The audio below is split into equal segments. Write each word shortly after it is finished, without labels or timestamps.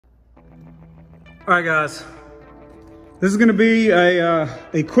All right, guys. This is gonna be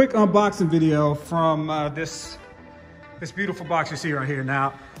a quick unboxing video from this beautiful box you see right here.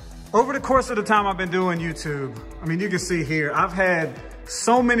 Now, over the course of the time I've been doing YouTube, I mean, you can see here, I've had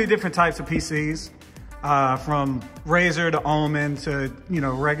so many different types of PCs, from Razer to Omen to, you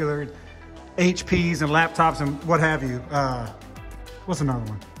know, regular HPs and laptops and what have you. What's another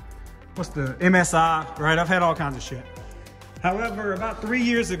one? What's the MSI, right? I've had all kinds of shit. However, about 3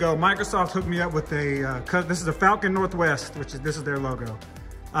 years ago, Microsoft hooked me up with this is a Falcon Northwest, this is their logo,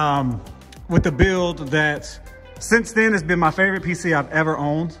 with a build that since then has been my favorite PC I've ever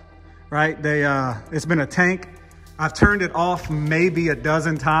owned, right? It's been a tank. I've turned it off maybe a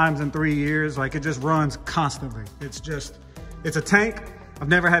dozen times in 3 years. Like, it just runs constantly. It's a tank. I've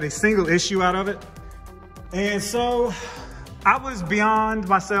never had a single issue out of it. And so I was beyond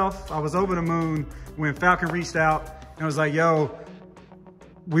myself. I was over the moon when Falcon reached out. I was like, yo,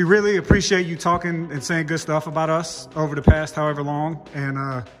 we really appreciate you talking and saying good stuff about us over the past however long.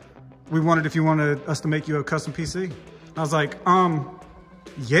 And we wondered if you wanted us to make you a custom PC. I was like,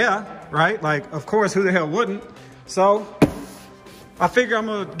 yeah, right? Like, of course, who the hell wouldn't? So I figure I'm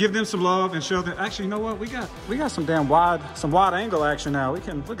gonna give them some love and show them, actually, you know what? We got some wide angle action now. We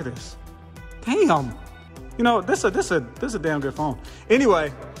can, look at this. Damn. You know, this is a damn good phone.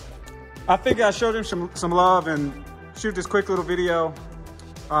 Anyway, I figure I showed them some love and shoot this quick little video,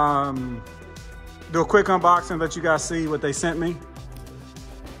 do a quick unboxing, let you guys see what they sent me.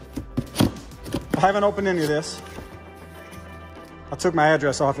 I haven't opened any of this. I took my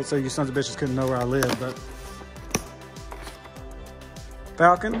address off it so you sons of bitches couldn't know where I live, but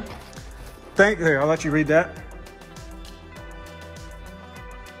Falcon, here, I'll let you read that.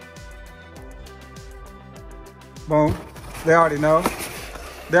 Boom, they already know.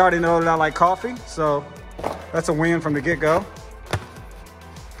 They already know that I like coffee, so that's a win from the get-go.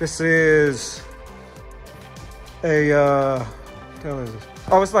 This is what the hell is this?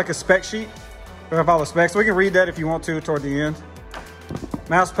 Oh, it's like a spec sheet. We have all the specs. We can read that if you want to toward the end.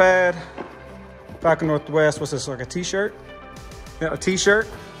 Mouse pad, Falcon Northwest. What's this, like a t-shirt? Yeah, a t-shirt.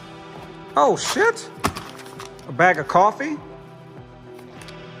 Oh, shit. A bag of coffee.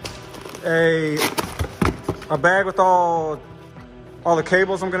 A bag with all the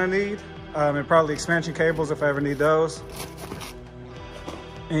cables I'm gonna need, and probably expansion cables if I ever need those.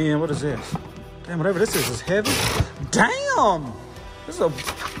 And what is this? Damn, whatever this is heavy. Damn! This is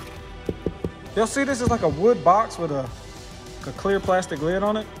y'all see this is like a wood box with a clear plastic lid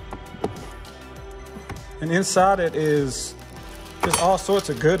on it. And inside it is just all sorts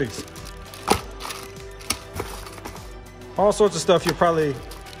of goodies. All sorts of stuff you probably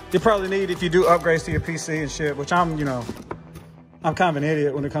need if you do upgrades to your PC and shit, which I'm kind of an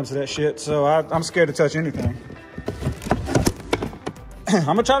idiot when it comes to that shit, so I'm scared to touch anything. I'm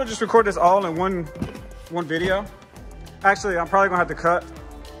gonna try to just record this all in one video. Actually, I'm probably gonna have to cut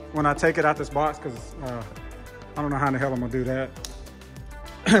when I take it out this box, because I don't know how in the hell I'm gonna do that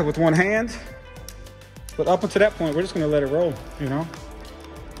with one hand. But up until that point, we're just gonna let it roll, you know?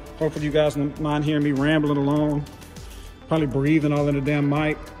 Hopefully you guys won't mind hearing me rambling along, probably breathing all in the damn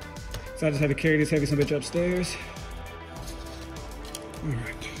mic. So I just had to carry this heavy son of a bitch upstairs. All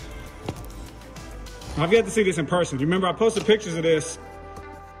right. I've yet to see this in person. You remember I posted pictures of this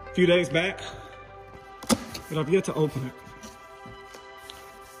a few days back, but I've yet to open it.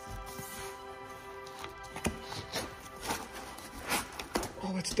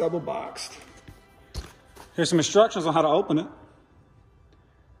 Oh, it's double boxed. Here's some instructions on how to open it.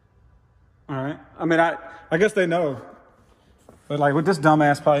 All right. I mean, I guess they know, but like with this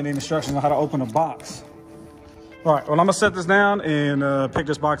dumbass probably need instructions on how to open a box. All right, well, I'm gonna set this down and pick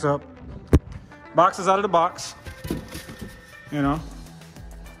this box up. Box is out of the box, you know.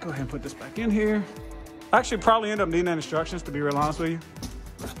 Go ahead and put this back in here. I actually probably end up needing that instructions, to be real honest with you.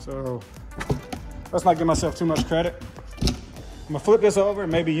 So let's not give myself too much credit. I'm gonna flip this over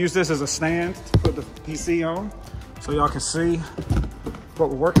and maybe use this as a stand to put the PC on so y'all can see what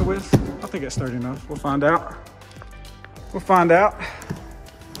we're working with. I think it's sturdy enough. We'll find out. We'll find out.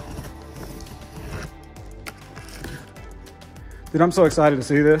 Dude, I'm so excited to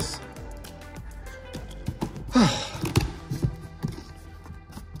see this.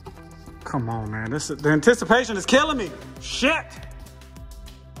 Come on, man. The anticipation is killing me. Shit.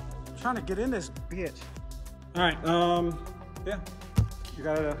 I'm trying to get in this bitch. All right, yeah.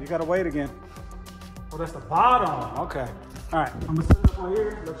 You gotta wait again. Oh, that's the bottom. Okay. All right, I'm gonna set it up right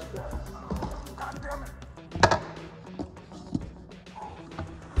here. God damn it.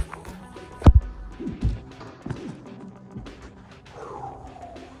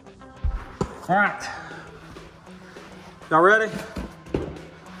 All right. Y'all ready?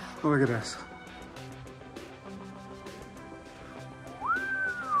 Oh, look at this.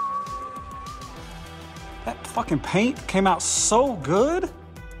 That fucking paint came out so good.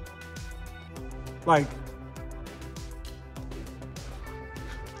 Like,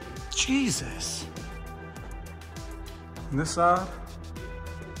 Jesus. And this side.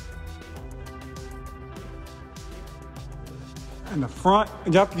 And the front,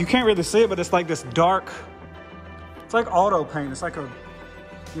 you can't really see it, but it's like this dark, it's like auto paint. It's like a,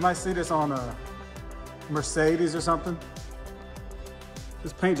 you might see this on a Mercedes or something.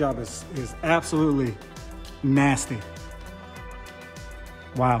 This paint job is absolutely nasty.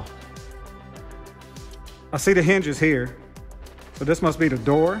 Wow. I see the hinges here, so this must be the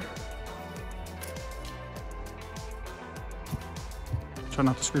door. Try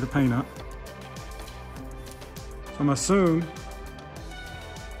not to screw the paint up. So I'm assuming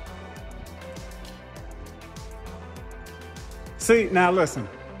see, now listen,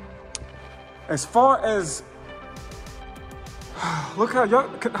 as far as, look how do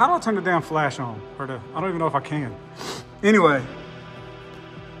I turn the damn flash on? I don't even know if I can. Anyway,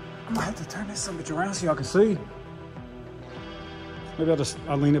 I'm gonna have to turn this some bitch around so y'all can see. Maybe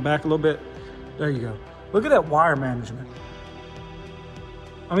I'll lean it back a little bit. There you go. Look at that wire management.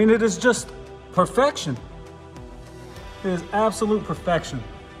 I mean, it is just perfection. It is absolute perfection.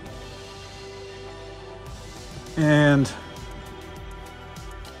 And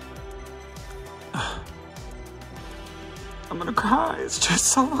I'm gonna cry. It's just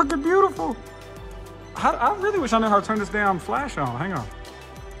so fucking beautiful. I really wish I knew how to turn this damn flash on. Hang on.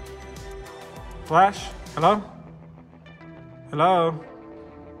 Flash? Hello? Hello?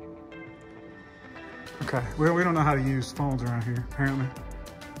 Okay, we don't know how to use phones around here, apparently.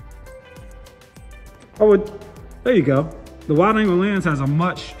 Oh, there you go. The wide angle lens has a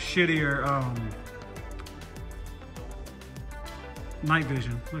much shittier night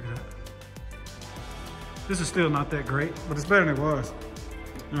vision. Look at that. This is still not that great, but it's better than it was.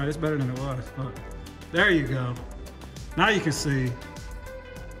 All right, it's better than it was. Look, there you go. Now you can see.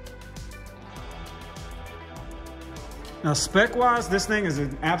 Now, spec-wise, this thing is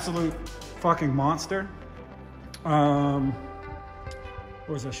an absolute fucking monster.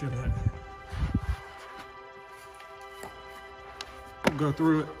 Where's that shit at? We'll go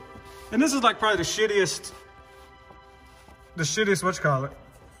through it. And this is like probably the shittiest, what you call it,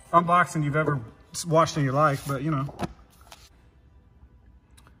 unboxing you've ever watched in your life, but you know.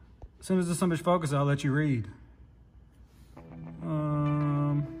 As soon as this bitch focuses, I'll let you read.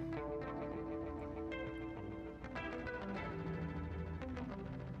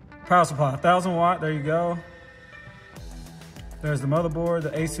 Power supply, 1000 watt, there you go. There's the motherboard, the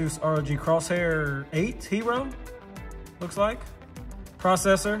Asus ROG Crosshair 8 Hero, looks like.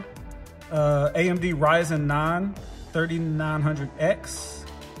 Processor, AMD Ryzen 9 3900X.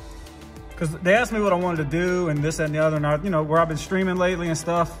 Because they asked me what I wanted to do and this, that, and the other, and I, you know, where I've been streaming lately and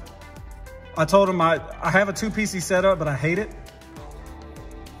stuff. I told them I have a 2 PC setup, but I hate it.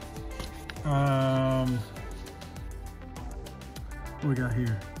 What we got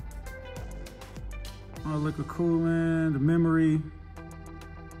here? Oh, liquid coolant, the memory.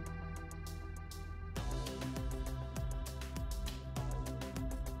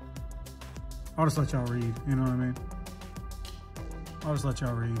 I'll just let y'all read, you know what I mean? I'll just let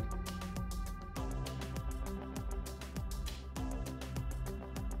y'all read.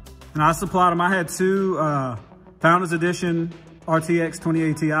 And I supplied them. I had two Founders Edition RTX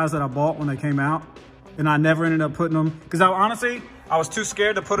 2080 Ti's that I bought when they came out. And I never ended up putting them, because honestly, I was too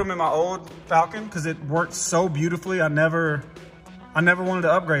scared to put them in my old Falcon because it worked so beautifully. I never wanted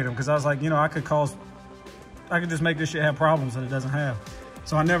to upgrade them because I was like, you know, I could just make this shit have problems that it doesn't have.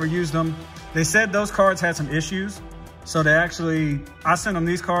 So I never used them. They said those cards had some issues. So I sent them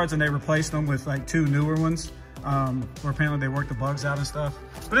these cards and they replaced them with like 2 newer ones where apparently they worked the bugs out and stuff.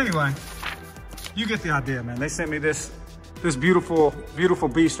 But anyway, you get the idea, man. They sent me this beautiful, beautiful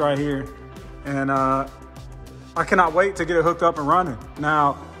beast right here. And I cannot wait to get it hooked up and running.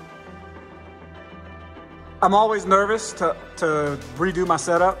 Now, I'm always nervous to redo my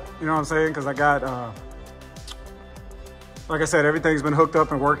setup, you know what I'm saying? Because I got, like I said, everything's been hooked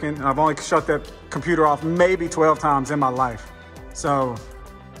up and working. And I've only shut that computer off maybe 12 times in my life. So,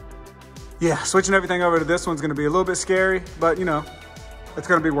 yeah, switching everything over to this one's gonna be a little bit scary, but you know, it's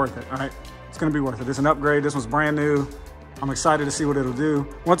gonna be worth it, all right? It's gonna be worth it. It's an upgrade, this one's brand new. I'm excited to see what it'll do.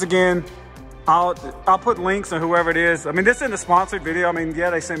 Once again, I'll put links on whoever it is. I mean, this isn't a sponsored video. I mean, yeah,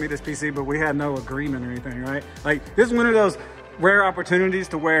 they sent me this PC, but we had no agreement or anything, right? Like, this is one of those rare opportunities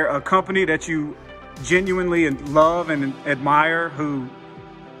to where a company that you genuinely love and admire, who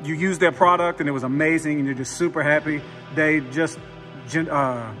you use their product and it was amazing and you're just super happy, they just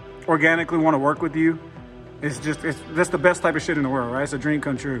organically want to work with you. It's just the best type of shit in the world, right? It's a dream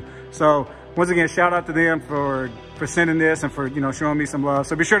come true. So once again, shout out to them for sending this and for, you know, showing me some love.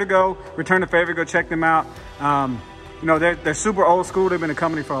 So be sure to go return the favor, go check them out. You know, they're super old school. They've been in the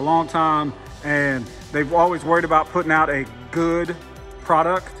company for a long time, and they've always worried about putting out a good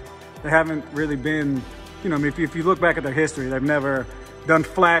product. They haven't really been, you know, I mean, if you look back at their history, they've never done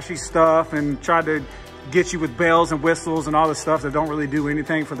flashy stuff and tried to get you with bells and whistles and all this stuff that don't really do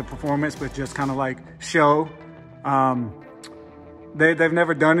anything for the performance, but just kind of like show. They've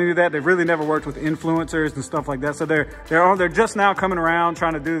never done any of that. They've really never worked with influencers and stuff like that. So they're just now coming around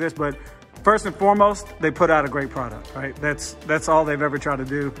trying to do this, but first and foremost, they put out a great product, right? That's all they've ever tried to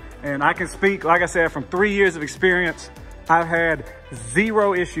do. And I can speak, like I said, from 3 years of experience, I've had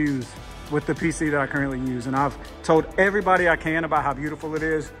 0 issues with the PC that I currently use. And I've told everybody I can about how beautiful it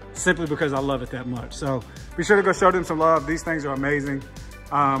is simply because I love it that much. So be sure to go show them some love. These things are amazing.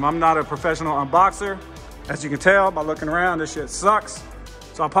 I'm not a professional unboxer. As you can tell by looking around, this shit sucks.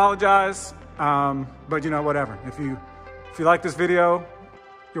 So I apologize, but you know, whatever. If you like this video,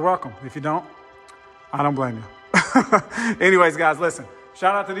 you're welcome. If you don't, I don't blame you. Anyways, guys, listen,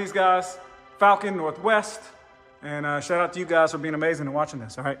 shout out to these guys, Falcon, Northwest, and shout out to you guys for being amazing and watching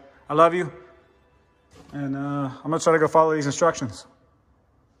this, all right? I love you, and I'm gonna try to go follow these instructions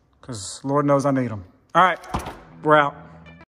because Lord knows I need them. All right, we're out.